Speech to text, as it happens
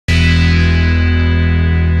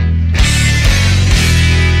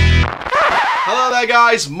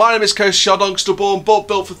guys, my name is Coach Shardongster, born but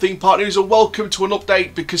built for Theme Park News, and welcome to an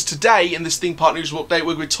update, because today in this Theme Park News update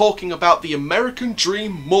we're going to be talking about the American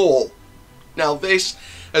Dream Mall. Now this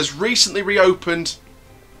has recently reopened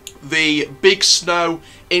the Big Snow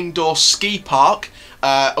indoor ski park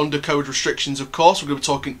under COVID restrictions, of course. We're going to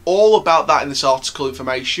be talking all about that in this article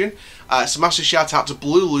information. So massive shout out to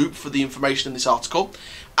Blue Loop for the information in this article.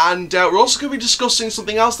 And we're also going to be discussing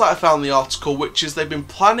something else that I found in the article, which is they've been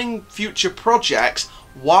planning future projects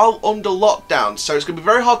while under lockdown. So it's going to be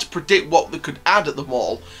very hard to predict what they could add at the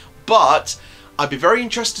mall, but I'd be very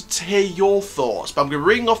interested to hear your thoughts. But I'm going to be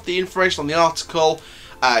reading off the information on the article,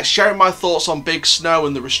 sharing my thoughts on Big Snow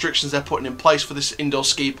and the restrictions they're putting in place for this indoor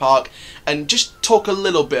ski park, and just talk a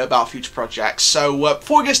little bit about future projects. So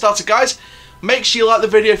before we get started, guys, make sure you like the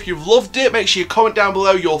video if you've loved it. Make sure you comment down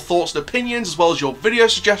below your thoughts and opinions, as well as your video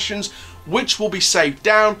suggestions, which will be saved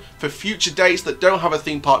down for future dates that don't have a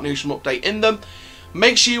Theme Park Newsroom update in them.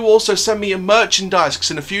 Make sure you also send me your merchandise,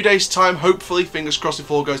 because in a few days time, hopefully, fingers crossed if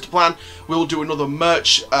all goes to plan, we'll do another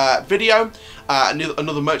merch video,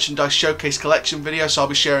 another merchandise showcase collection video. So I'll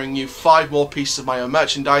be sharing you 5 more pieces of my own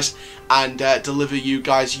merchandise and deliver you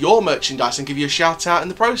guys your merchandise and give you a shout out in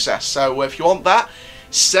the process. So if you want that,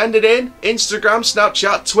 send it in. Instagram,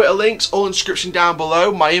 Snapchat, Twitter links, all in the description down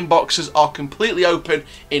below. My inboxes are completely open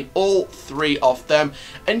in all 3 of them.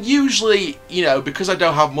 And usually, you know, because I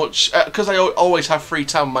don't have much, because I always have free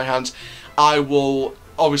time on my hands, I will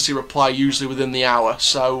obviously reply usually within the hour.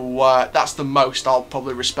 So that's the most I'll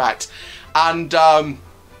probably respect. And I'll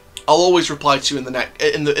always reply to you in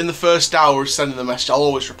the first hour of sending the message. I'll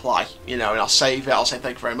always reply, you know, and I'll save it. I'll say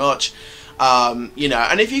thank you very much. You know,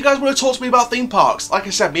 and if you guys want to talk to me about theme parks, like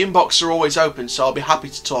I said, my inbox are always open, so I'll be happy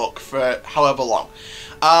to talk for however long.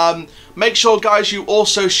 Make sure, guys, you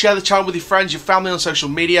also share the channel with your friends, your family on social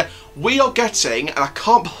media. We are getting, and I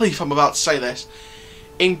can't believe I'm about to say this,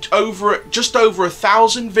 in just over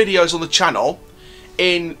 1,000 videos on the channel,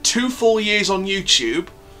 in 2 full years on YouTube,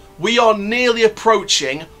 we are nearly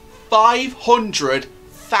approaching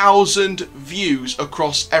 500,000 views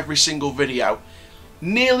across every single video.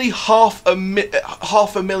 Nearly half a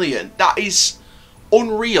million. That is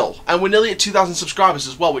unreal, and we're nearly at 2,000 subscribers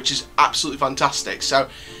as well, which is absolutely fantastic. So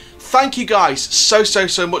thank you guys so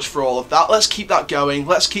much for all of that. Let's keep that going.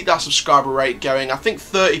 Let's keep that subscriber rate going. I think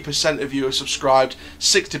 30% of you have subscribed,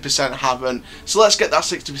 60% haven't. So let's get that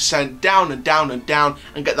 60% down and down and down,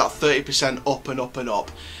 and get that 30% up and up and up.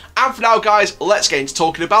 And for now, guys, let's get into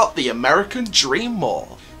talking about the American Dream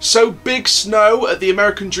Mall. So Big Snow at the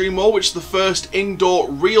American Dream Mall, which is the first indoor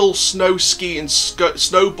real snow ski and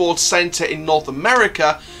snowboard centre in North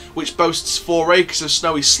America, which boasts 4 acres of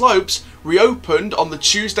snowy slopes, reopened on the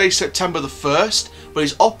Tuesday, September the 1st, but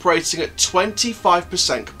is operating at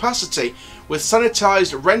 25% capacity, with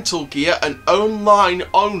sanitised rental gear and only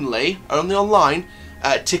online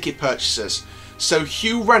ticket purchases. So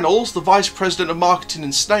Hugh Reynolds, the Vice President of Marketing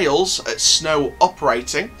and Sales at Snow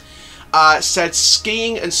Operating, said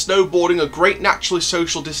skiing and snowboarding are great naturally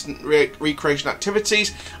social distant recreation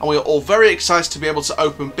activities, and we are all very excited to be able to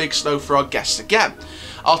open Big Snow for our guests again.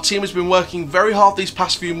 Our team has been working very hard these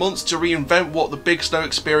past few months to reinvent what the Big Snow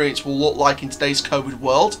experience will look like in today's COVID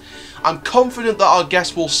world. I'm confident that our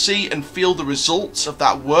guests will see and feel the results of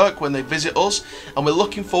that work when they visit us, and we're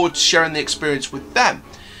looking forward to sharing the experience with them.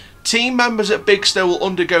 Team members at Big Snow will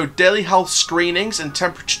undergo daily health screenings and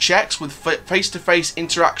temperature checks, with face-to-face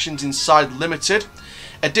interactions inside limited.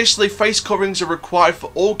 Additionally, face coverings are required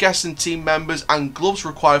for all guests and team members, and gloves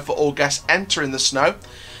required for all guests entering the snow.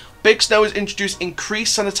 Big Snow has introduced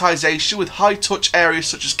increased sanitisation, with high-touch areas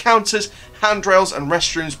such as counters, handrails and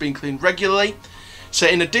restrooms being cleaned regularly. So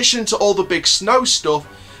in addition to all the Big Snow stuff,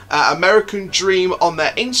 American Dream on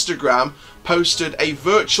their Instagram posted a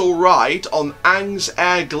virtual ride on Aang's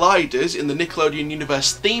Air Gliders in the Nickelodeon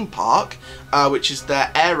Universe theme park, which is their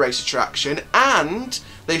air race attraction, and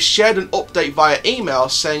they shared an update via email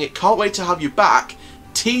saying it can't wait to have you back,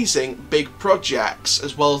 teasing big projects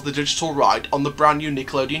as well as the digital ride on the brand new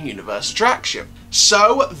Nickelodeon Universe attraction.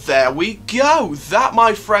 So there we go. That,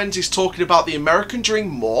 my friends, is talking about the American Dream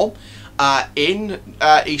Mall in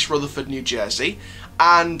East Rutherford, New Jersey.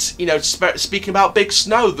 And, you know, speaking about Big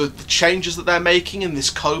Snow, the changes that they're making in this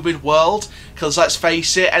COVID world, because let's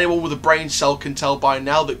face it, anyone with a brain cell can tell by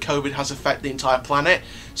now that COVID has affected the entire planet.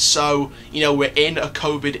 So, you know, we're in a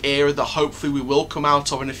COVID era that hopefully we will come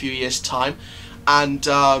out of in a few years' time. And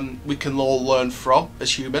we can all learn from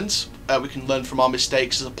as humans. We can learn from our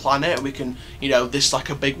mistakes as a planet, and we can, you know, this is like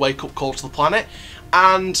a big wake-up call to the planet.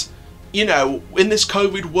 And you know, in this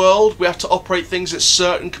COVID world, we have to operate things at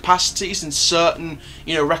certain capacities and certain,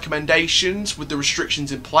 you know, recommendations with the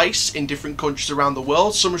restrictions in place in different countries around the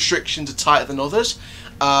world. Some restrictions are tighter than others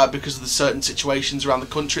because of the certain situations around the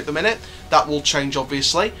country at the minute. That will change,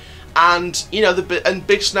 obviously. And, you know,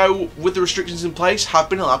 Big Snow, with the restrictions in place, have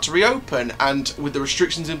been allowed to reopen. And with the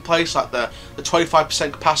restrictions in place, like the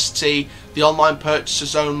 25% capacity, the online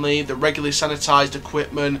purchases only, the regularly sanitised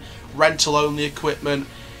equipment, rental-only equipment,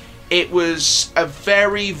 it was a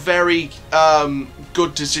very, very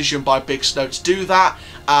good decision by Big Snow to do that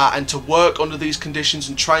and to work under these conditions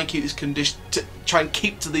and try and keep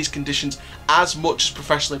to these conditions as much as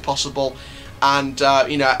professionally possible. And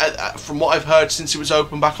you know, from what I've heard since it was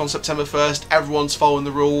open back on September 1st, everyone's following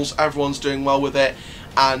the rules, everyone's doing well with it,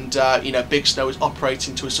 and you know, Big Snow is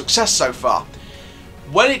operating to a success so far.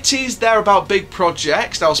 When it teased there about big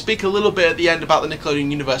projects, now I'll speak a little bit at the end about the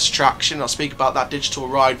Nickelodeon Universe attraction. I'll speak about that digital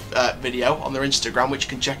ride video on their Instagram, which you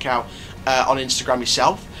can check out on Instagram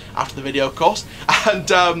yourself after the video, of course.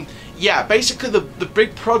 And yeah, basically the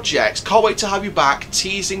big projects, can't wait to have you back,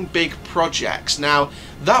 teasing big projects. Now,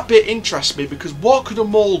 that bit interests me because what could a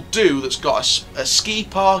mall do that's got a ski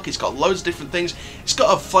park, it's got loads of different things, it's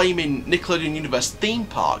got a flaming Nickelodeon Universe theme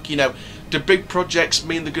park, you know? Do big projects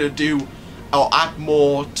mean they're going to do or add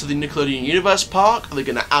more to the Nickelodeon Universe park? Are they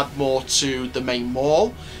going to add more to the main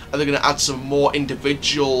mall? Are they going to add some more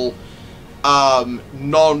individual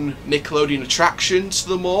non-Nickelodeon attractions to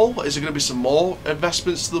the mall? Is there going to be some more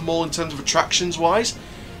investments to the mall in terms of attractions wise?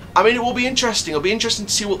 I mean, it will be interesting. It'll be interesting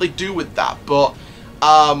to see what they do with that. But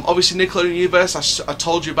obviously Nickelodeon Universe, I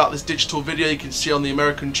told you about this digital video you can see on the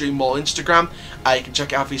American Dream Mall Instagram. You can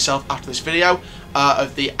check it out for yourself after this video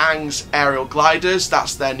of the Ang's aerial gliders.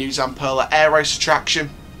 That's their new Zamperla air race attraction.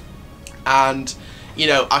 And you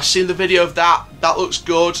know, I've seen the video of that. That looks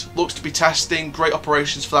good. Looks to be testing. Great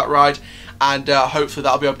operations for that ride. And hopefully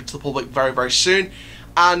that'll be open to the public very, very soon.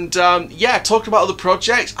 And yeah, talking about other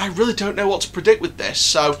projects, I really don't know what to predict with this.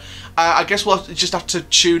 So I guess we'll just have to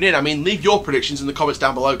tune in. I mean, leave your predictions in the comments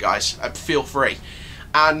down below, guys. Feel free.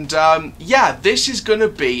 And yeah, this is going to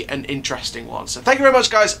be an interesting one. So thank you very much,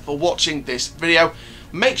 guys, for watching this video.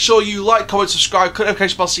 Make sure you like, comment, subscribe, click the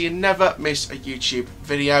notification bell so you never miss a YouTube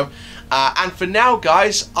video. And for now,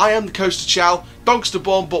 guys, I am the Coaster Chow, Donkster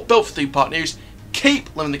born but built for Theme Park News.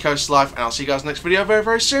 Keep living the coast life, and I'll see you guys next video very,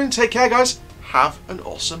 very soon. Take care, guys. Have an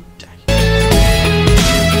awesome day.